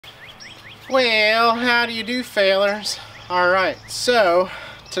Well, how do you do, failers? Alright, so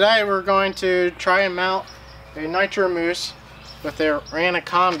today we're going to try and mount a Nitro Mousse with a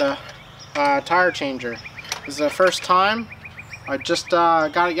Rabaconda tire changer. This is the first time. I just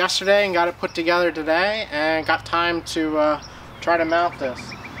got it yesterday and got it put together today and got time to try to mount this.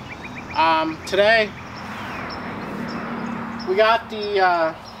 Today we got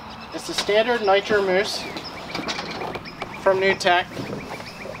the it's the standard Nitro Mousse from Nuetech,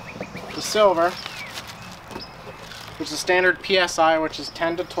 the silver, which is standard PSI, which is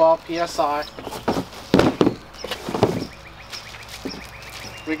 10 to 12 PSI.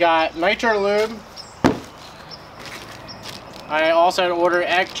 We got Nitro Lube. I also had to order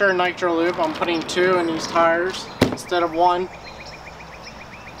extra Nitro Lube. I'm putting 2 in these tires instead of 1.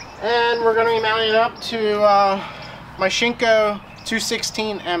 And we're going to be mounting it up to my Shinko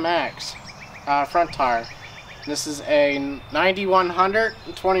 216 MX front tire. This is a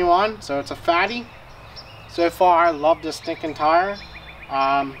 9121, so it's a fatty. So far, I love this stinking tire.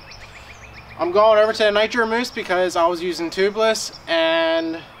 I'm going over to the Nitro Mousse because I was using tubeless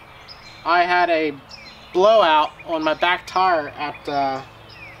and I had a blowout on my back tire at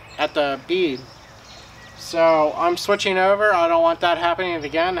the bead. So I'm switching over. I don't want that happening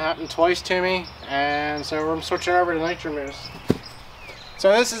again. It happened twice to me, and so I'm switching over to Nitro Mousse.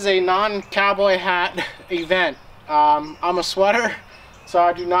 So this is a non-cowboy hat event. I'm a sweater, so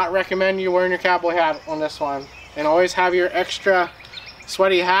I do not recommend you wearing your cowboy hat on this one. And always have your extra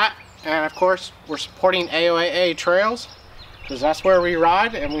sweaty hat. And of course, we're supporting AOAA trails because that's where we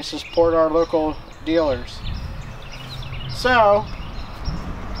ride, and we support our local dealers. So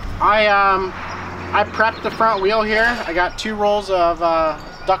I prepped the front wheel here. I got 2 rolls of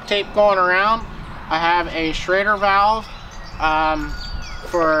duct tape going around. I have a Schrader valve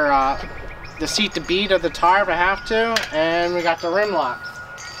for the seat the bead of the tire if I have to, and we got the rim lock.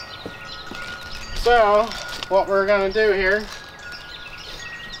 So what we're going to do here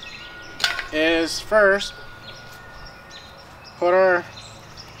is first put our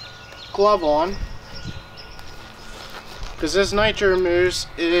glove on, because this Nitro Mousse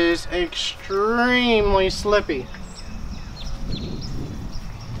is extremely slippy.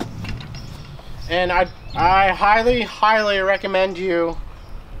 And I highly recommend you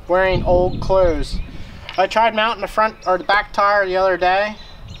wearing old clothes. I tried mounting the front or the back tire the other day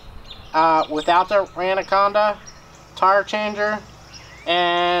without the Rabaconda tire changer,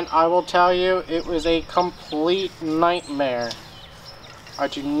 and I will tell you, it was a complete nightmare. I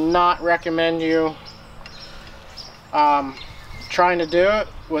do not recommend you trying to do it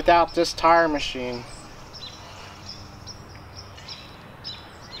without this tire machine.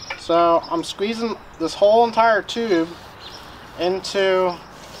 So I'm squeezing this whole entire tube into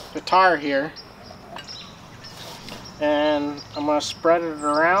the tire here, and I'm going to spread it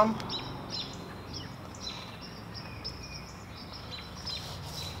around.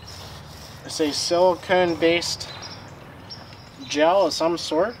 It's a silicone based gel of some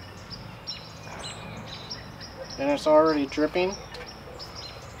sort, and it's already dripping.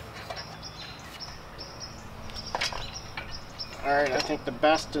 Alright, I think the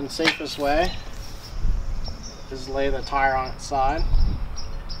best and safest way is lay the tire on its side.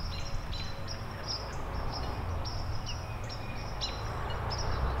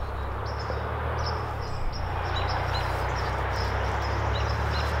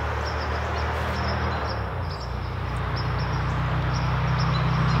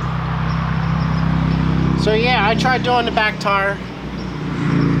 So yeah, I tried doing the back tire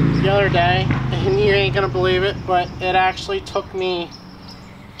the other day, and you ain't gonna believe it, but it actually took me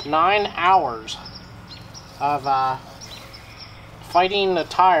 9 hours of fighting the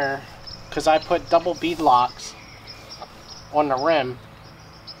tire, because I put double bead locks on the rim,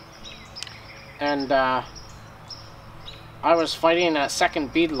 and I was fighting that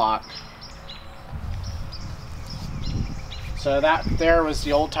second bead lock. So that there was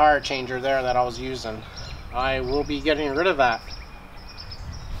the old tire changer there that I was using. I will be getting rid of that.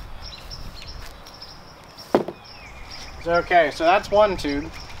 Okay, so that's one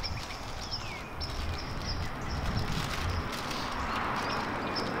tube.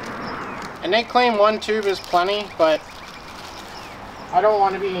 And they claim 1 tube is plenty, but I don't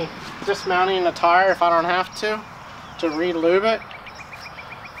want to be dismounting the tire if I don't have to re-lube it.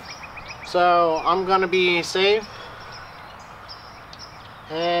 So I'm going to be safe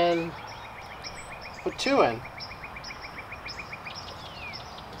and put 2 in.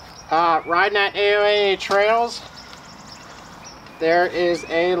 Riding at AOAA trails, there is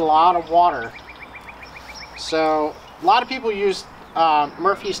a lot of water. So a lot of people use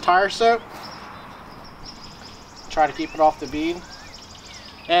Murphy's tire soap. Try to keep it off the bead.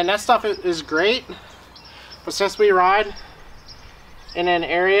 And that stuff is great, but since we ride in an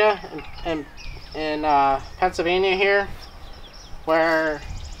area in Pennsylvania here where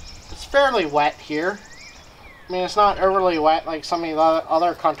it's fairly wet here. I mean, it's not overly wet like some of the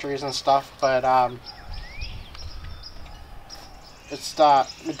other countries and stuff, but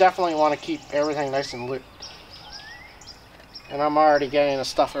we definitely want to keep everything nice and looped. And I'm already getting the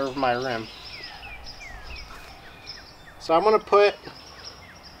stuff over my rim. So I'm going to put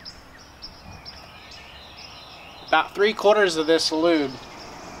about 3/4 of this lube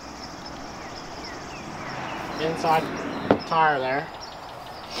inside the tire there.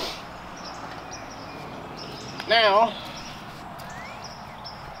 Now,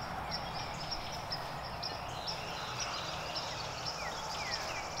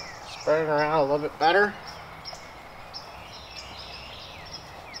 spread it around a little bit better.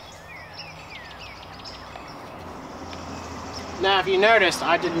 Now, if you noticed,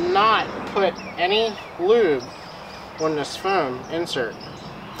 I did not put any lube on this foam insert.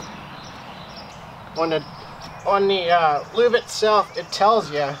 On the lube itself, it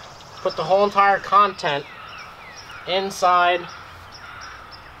tells you put the whole entire content inside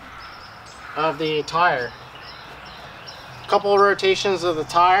of the tire. A couple of rotations of the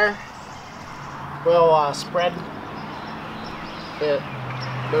tire will spread the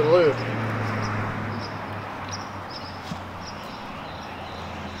lube.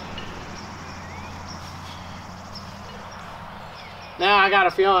 Now I got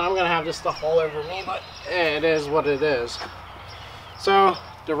a feeling I'm gonna have this stuff all over me, but it is what it is. So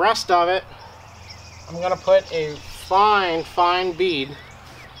the rest of it, I'm gonna put a fine bead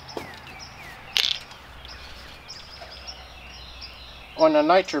on the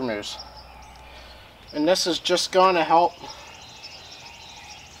Nitro Mousse, and this is just going to help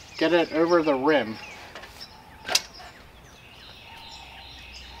get it over the rim.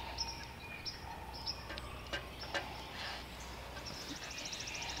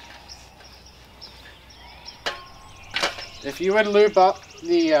 If you would lube up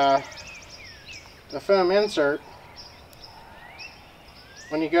the foam insert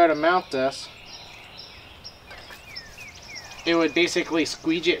when you go to mount this, it would basically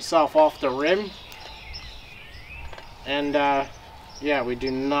squeegee itself off the rim, and yeah, we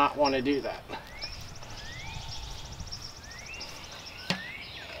do not want to do that.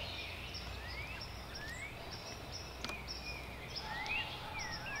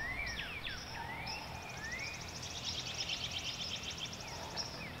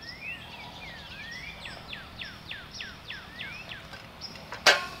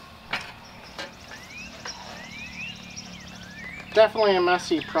 Definitely a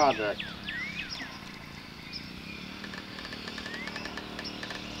messy project.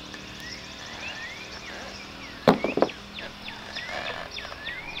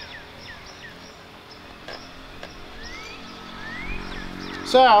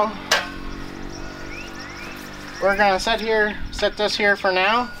 So we're gonna set this here for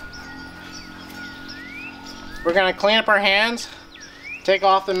now. We're gonna clean up our hands, take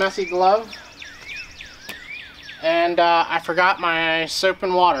off the messy glove. And I forgot my soap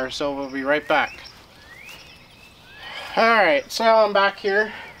and water, so we'll be right back. Alright, so I'm back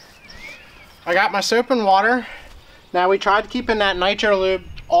here. I got my soap and water. Now we tried keeping that nitro lube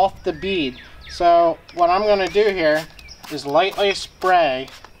off the bead. So what I'm going to do here is lightly spray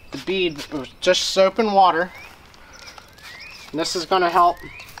the bead with just soap and water. And this is going to help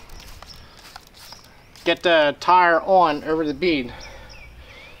get the tire on over the bead.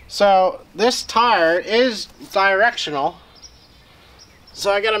 So this tire is directional, so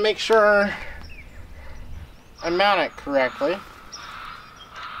I gotta make sure I mount it correctly.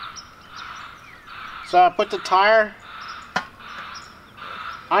 So I put the tire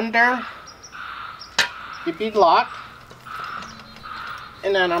under the bead lock,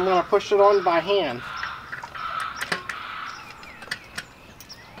 and then I'm gonna push it on by hand.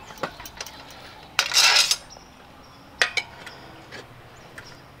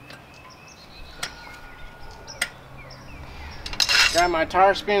 Got my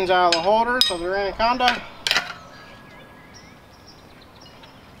tire spins out of the holders of the Rabaconda.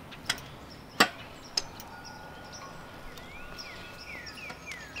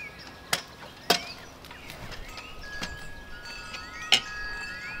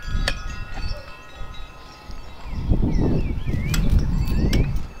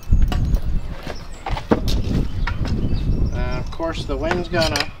 Of course, the wind's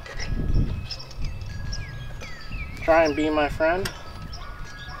gonna try and be my friend.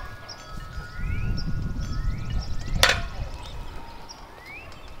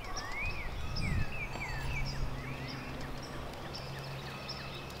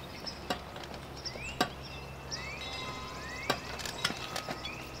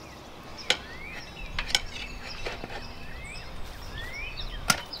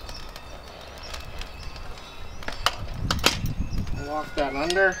 lock that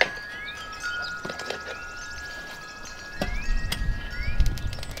under.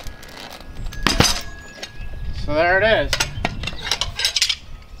 So there it is.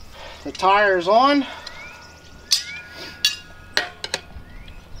 The tire is on.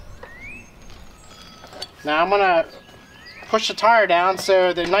 Now I'm going to push the tire down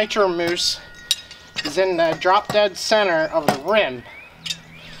so the Nitro Mousse is in the drop dead center of the rim.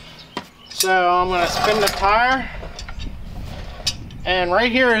 So I'm going to spin the tire, and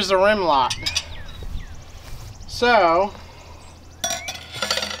right here is the rim lock. So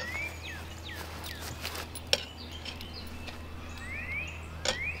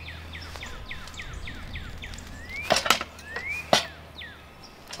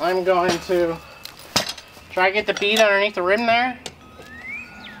I'm going to try to get the bead underneath the rim there.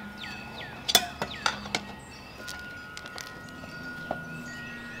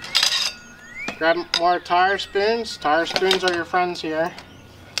 Grab more tire spoons. Tire spoons are your friends here,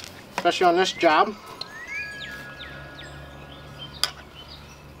 especially on this job.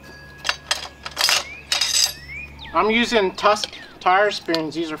 I'm using Tusk tire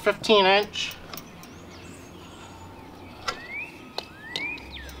spoons. These are 15-inch.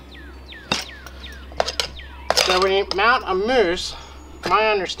 So when you mount a Mousse,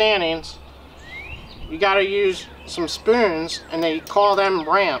 my understandings, you got to use some spoons, and they call them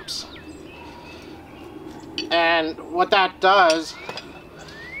ramps. And what that does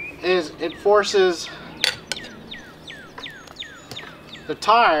is it forces the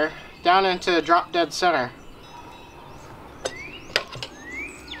tire down into the drop dead center.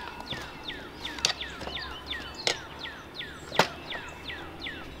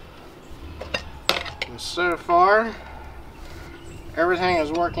 And so far, everything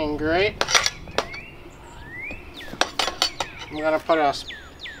is working great. I'm going to put a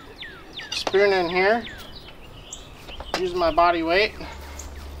spoon in here. Use my body weight.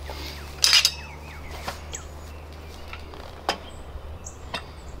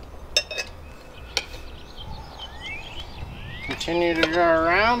 Continue to go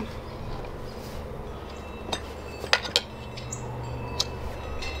around.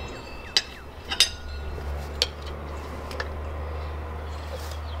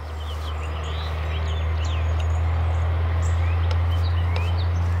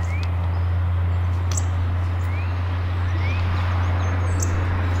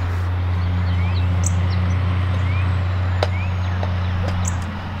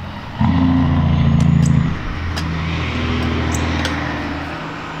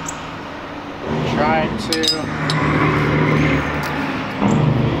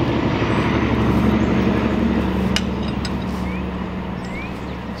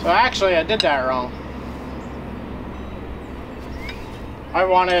 So actually I did that wrong. I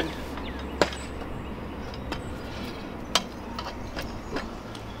wanted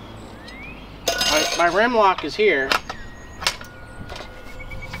my rim lock is here.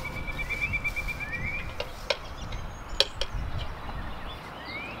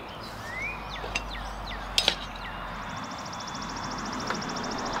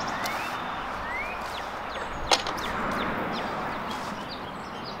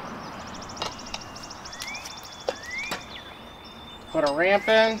 Put a ramp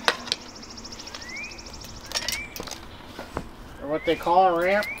in, or what they call a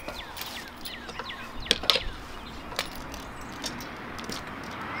ramp.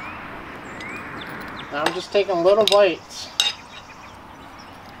 Now I'm just taking little bites.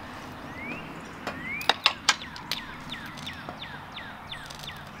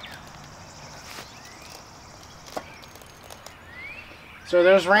 So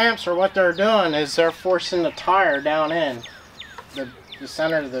those ramps, or what they're doing is they're forcing the tire down in the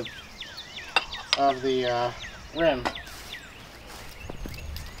center of the rim.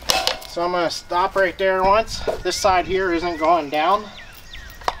 So I'm going to stop right there once. This side here isn't going down.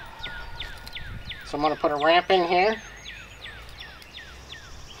 So I'm going to put a ramp in here.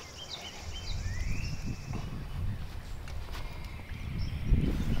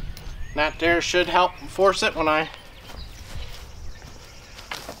 That there should help force it when I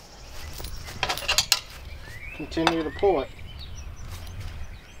continue to pull it.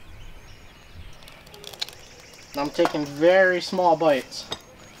 I'm taking very small bites.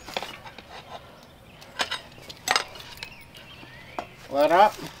 Let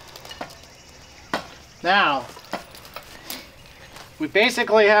up. Now, we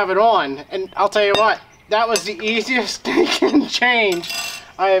basically have it on, and I'll tell you what, that was the easiest stinking change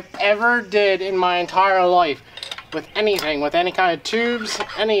I have ever did in my entire life with anything, with any kind of tubes,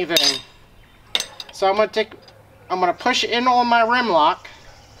 anything. So I'm gonna push in on my rim lock,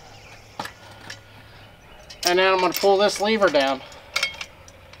 and then I'm going to pull this lever down.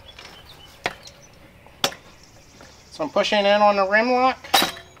 So I'm pushing in on the rim lock.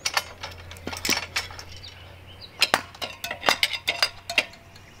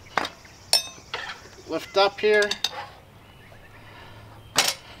 Lift up here.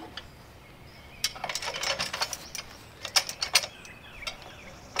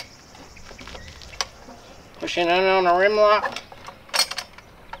 Pushing in on the rim lock.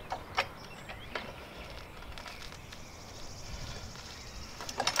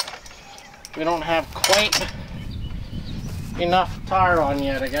 We don't have quite enough tire on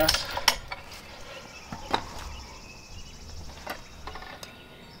yet, I guess.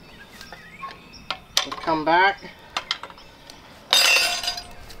 We'll come back.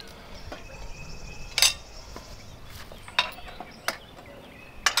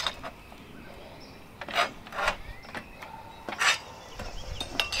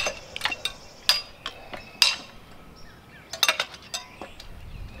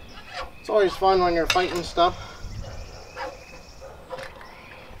 It's always fun when you're fighting stuff.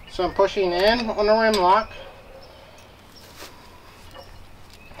 So I'm pushing in on the rim lock.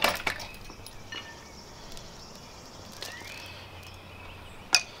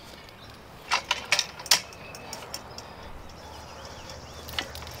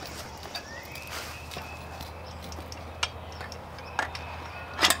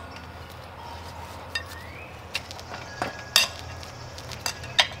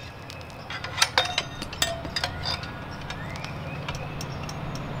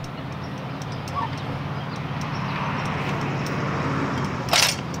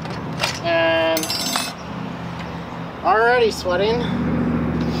 And already sweating.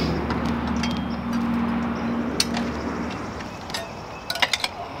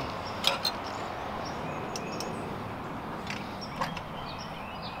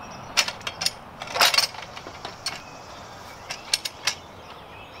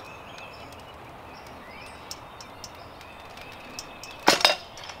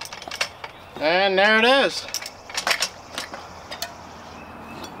 And there it is.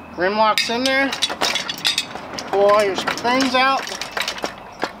 Rim lock's in there. Pull all your springs out.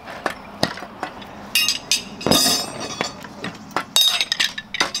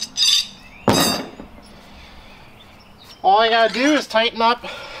 All I gotta do is tighten up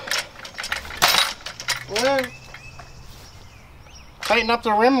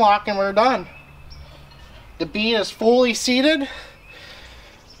the rim lock and we're done. The bead is fully seated.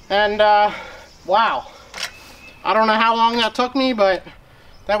 And wow, I don't know how long that took me, but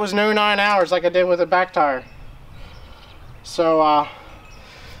that was no 9 hours like I did with the back tire. So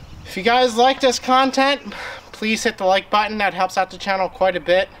if you guys like this content, please hit the like button. That helps out the channel quite a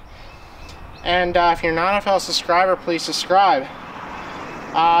bit. And if you're not a fellow subscriber, please subscribe.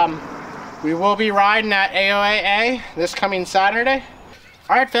 We will be riding at AOAA this coming Saturday.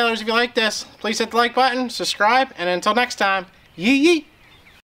 Alright fellas, if you like this, please hit the like button, subscribe, and until next time, yee yee!